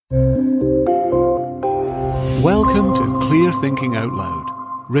Welcome to Clear Thinking Out Loud,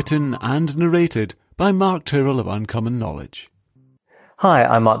 written and narrated by Mark Tyrrell of Uncommon Knowledge. Hi,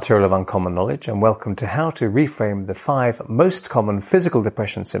 I'm Mark Tyrrell of Uncommon Knowledge, and welcome to How to Reframe the 5 Most Common Physical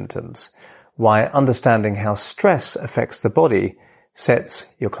Depression Symptoms, why understanding how stress affects the body sets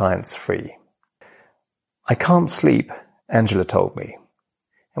your clients free. I can't sleep, Angela told me.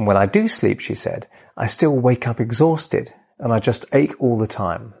 And when I do sleep, she said, I still wake up exhausted and I just ache all the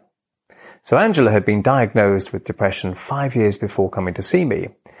time. So Angela had been diagnosed with depression 5 years before coming to see me.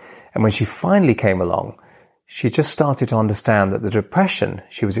 And when she finally came along, she just started to understand that the depression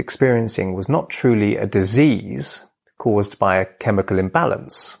she was experiencing was not truly a disease caused by a chemical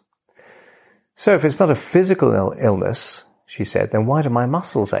imbalance. So if it's not a physical illness, she said, then why do my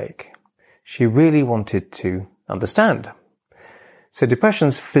muscles ache? She really wanted to understand. So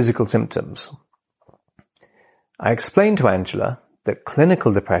depression's physical symptoms. I explained to Angela that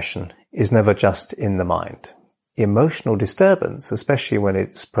clinical depression is never just in the mind. Emotional disturbance, especially when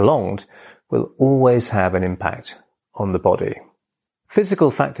it's prolonged, will always have an impact on the body.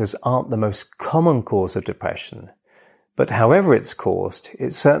 Physical factors aren't the most common cause of depression, but however it's caused,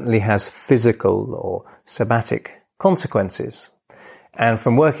 it certainly has physical or somatic consequences. And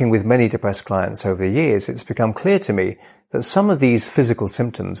from working with many depressed clients over the years, it's become clear to me that some of these physical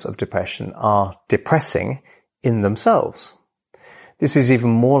symptoms of depression are depressing in themselves. This is even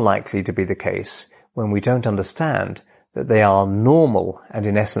more likely to be the case when we don't understand that they are normal and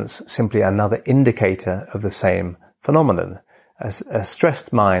in essence simply another indicator of the same phenomenon, as a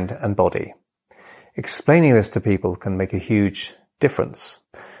stressed mind and body. Explaining this to people can make a huge difference.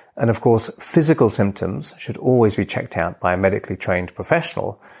 And of course, physical symptoms should always be checked out by a medically trained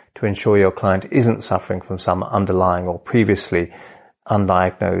professional to ensure your client isn't suffering from some underlying or previously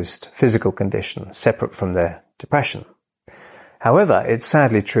undiagnosed physical condition separate from their depression. However, it's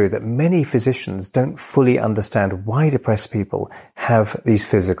sadly true that many physicians don't fully understand why depressed people have these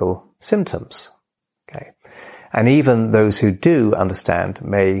physical symptoms. Okay. And even those who do understand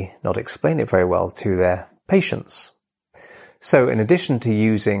may not explain it very well to their patients. So in addition to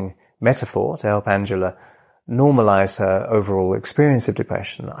using metaphor to help Angela normalize her overall experience of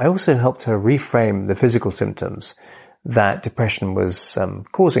depression, I also helped her reframe the physical symptoms that depression was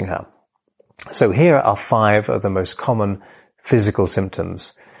causing her. So here are 5 of the most common physical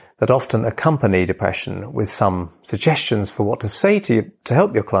symptoms that often accompany depression, with some suggestions for what to say to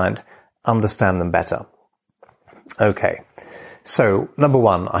help your client understand them better. Okay, so number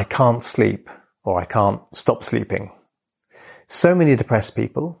 1, I can't sleep, or I can't stop sleeping. So many depressed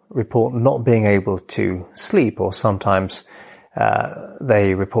people report not being able to sleep, or sometimes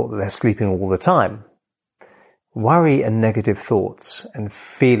they report that they're sleeping all the time. Worry and negative thoughts and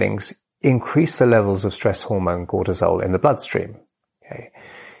feelings increase the levels of stress hormone cortisol in the bloodstream. Okay.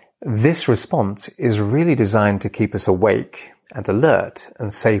 This response is really designed to keep us awake and alert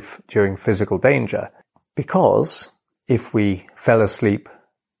and safe during physical danger, because if we fell asleep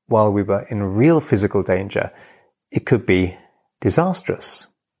while we were in real physical danger, it could be disastrous.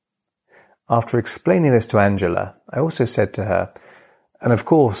 After explaining this to Angela, I also said to her, and of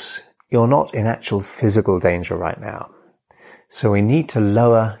course, you're not in actual physical danger right now. So we need to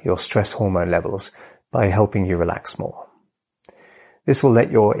lower your stress hormone levels by helping you relax more. This will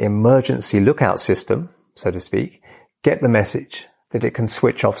let your emergency lookout system, so to speak, get the message that it can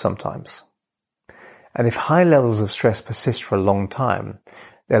switch off sometimes. And if high levels of stress persist for a long time,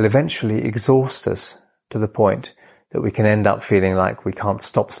 they'll eventually exhaust us to the point that we can end up feeling like we can't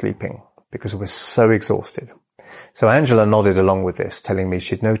stop sleeping because we're so exhausted. So Angela nodded along with this, telling me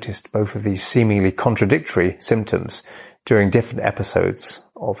she'd noticed both of these seemingly contradictory symptoms during different episodes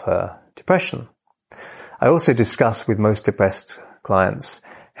of her depression. I also discussed with most depressed clients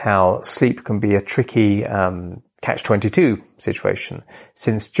how sleep can be a tricky catch-22 situation,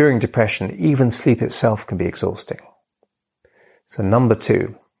 since during depression, even sleep itself can be exhausting. So number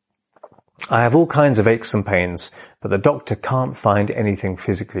 2, I have all kinds of aches and pains, but the doctor can't find anything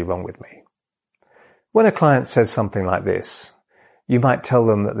physically wrong with me. When a client says something like this, you might tell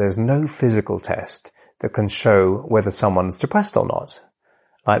them that there's no physical test that can show whether someone's depressed or not,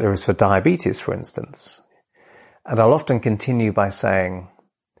 like there is for diabetes, for instance. And I'll often continue by saying,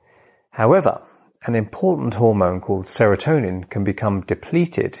 however, an important hormone called serotonin can become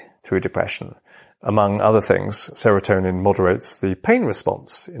depleted through depression. Among other things, serotonin moderates the pain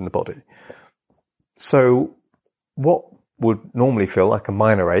response in the body. So what would normally feel like a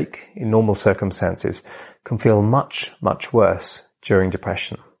minor ache in normal circumstances can feel much, much worse during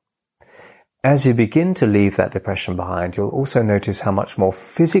depression. As you begin to leave that depression behind, you'll also notice how much more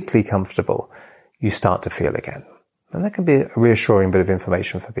physically comfortable you start to feel again. And that can be a reassuring bit of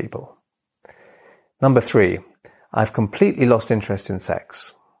information for people. Number 3, I've completely lost interest in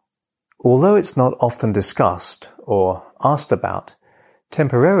sex. Although it's not often discussed or asked about,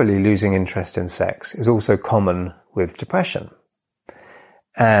 temporarily losing interest in sex is also common with depression.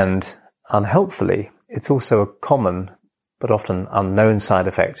 And unhelpfully, it's also a common but often unknown side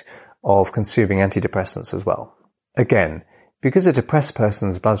effect of consuming antidepressants as well. Again, because a depressed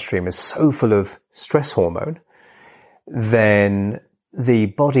person's bloodstream is so full of stress hormone, then the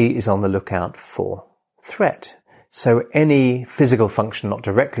body is on the lookout for threat. So any physical function not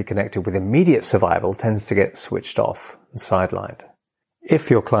directly connected with immediate survival tends to get switched off and sidelined. If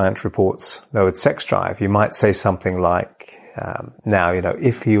your client reports lowered sex drive, you might say something like,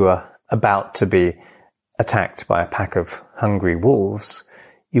 if you were about to be attacked by a pack of hungry wolves,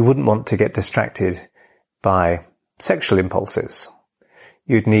 you wouldn't want to get distracted by sexual impulses.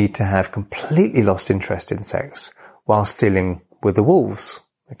 You'd need to have completely lost interest in sex whilst dealing with the wolves.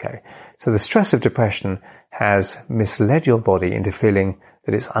 Okay. So the stress of depression has misled your body into feeling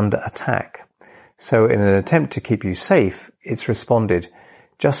that it's under attack. So in an attempt to keep you safe, it's responded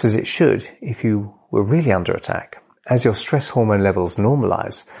just as it should if you were really under attack. As your stress hormone levels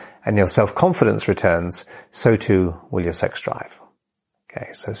normalize and your self-confidence returns, so too will your sex drive.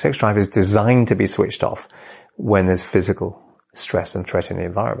 Okay, so sex drive is designed to be switched off when there's physical stress and threat in the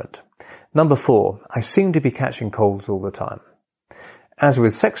environment. Number 4, I seem to be catching colds all the time. As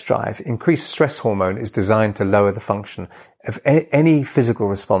with sex drive, increased stress hormone is designed to lower the function of any physical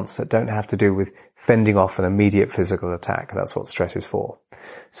response that don't have to do with fending off an immediate physical attack. That's what stress is for.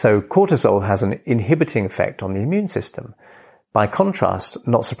 So cortisol has an inhibiting effect on the immune system. By contrast,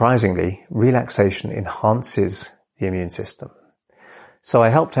 not surprisingly, relaxation enhances the immune system. So I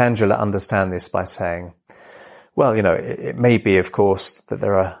helped Angela understand this by saying, well, it may be, of course, that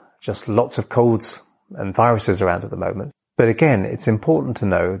there are just lots of colds and viruses around at the moment. But again, it's important to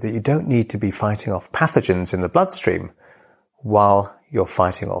know that you don't need to be fighting off pathogens in the bloodstream while you're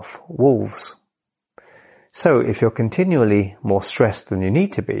fighting off wolves. So if you're continually more stressed than you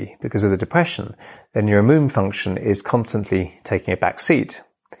need to be because of the depression, then your immune function is constantly taking a back seat.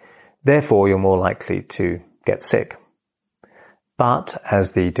 Therefore, you're more likely to get sick. But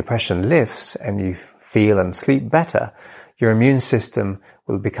as the depression lifts and you feel and sleep better, your immune system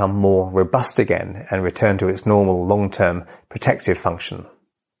will become more robust again and return to its normal long-term protective function.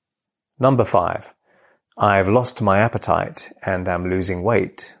 Number 5, I've lost my appetite and am losing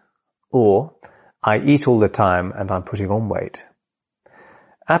weight. Or, I eat all the time and I'm putting on weight.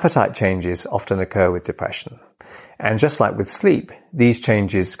 Appetite changes often occur with depression. And just like with sleep, these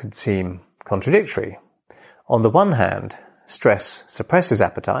changes could seem contradictory. On the one hand, stress suppresses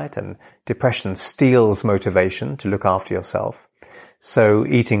appetite and depression steals motivation to look after yourself. So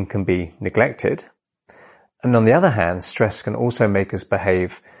eating can be neglected. And on the other hand, stress can also make us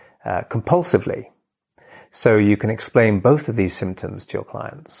behave compulsively. So you can explain both of these symptoms to your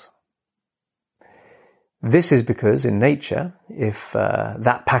clients. This is because in nature, if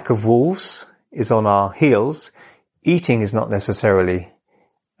that pack of wolves is on our heels, eating is not necessarily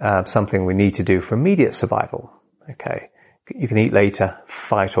something we need to do for immediate survival. Okay. You can eat later,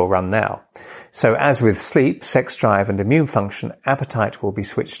 fight or run now. So as with sleep, sex drive and immune function, appetite will be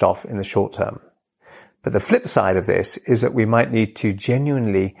switched off in the short term. But the flip side of this is that we might need to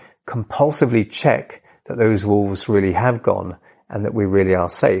genuinely, compulsively check that those wolves really have gone and that we really are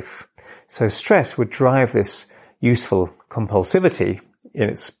safe. So stress would drive this useful compulsivity in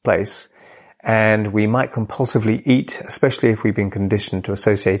its place, and we might compulsively eat, especially if we've been conditioned to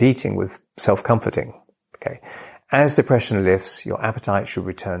associate eating with self-comforting. Okay. As depression lifts, your appetite should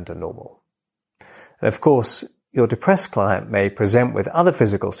return to normal. And of course, your depressed client may present with other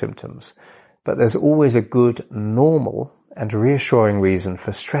physical symptoms, but there's always a good, normal, and reassuring reason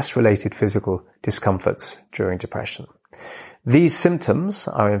for stress-related physical discomforts during depression. These symptoms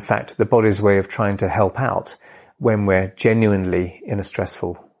are in fact the body's way of trying to help out when we're genuinely in a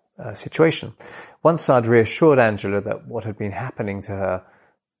stressful situation. Once I'd reassured Angela that what had been happening to her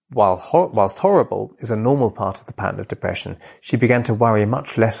whilst horrible is a normal part of the pattern of depression, she began to worry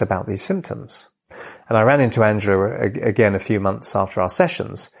much less about these symptoms. And I ran into Angela again a few months after our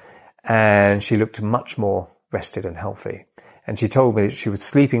sessions, and she looked much more rested and healthy. And she told me that she was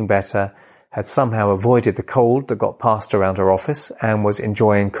sleeping better, had somehow avoided the cold that got passed around her office, and was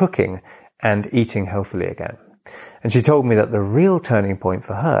enjoying cooking and eating healthily again. And she told me that the real turning point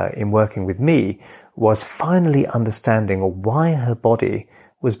for her in working with me was finally understanding why her body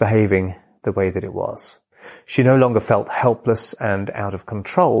was behaving the way that it was. She no longer felt helpless and out of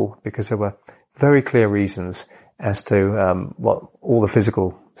control because there were very clear reasons as to what all the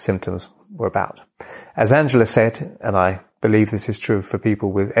physical symptoms were about. As Angela said, and I believe this is true for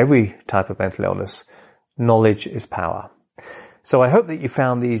people with every type of mental illness, knowledge is power. So I hope that you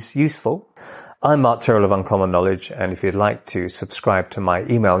found these useful. I'm Mark Tyrrell of Uncommon Knowledge, and if you'd like to subscribe to my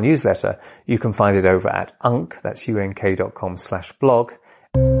email newsletter, you can find it over at unk.com/blog.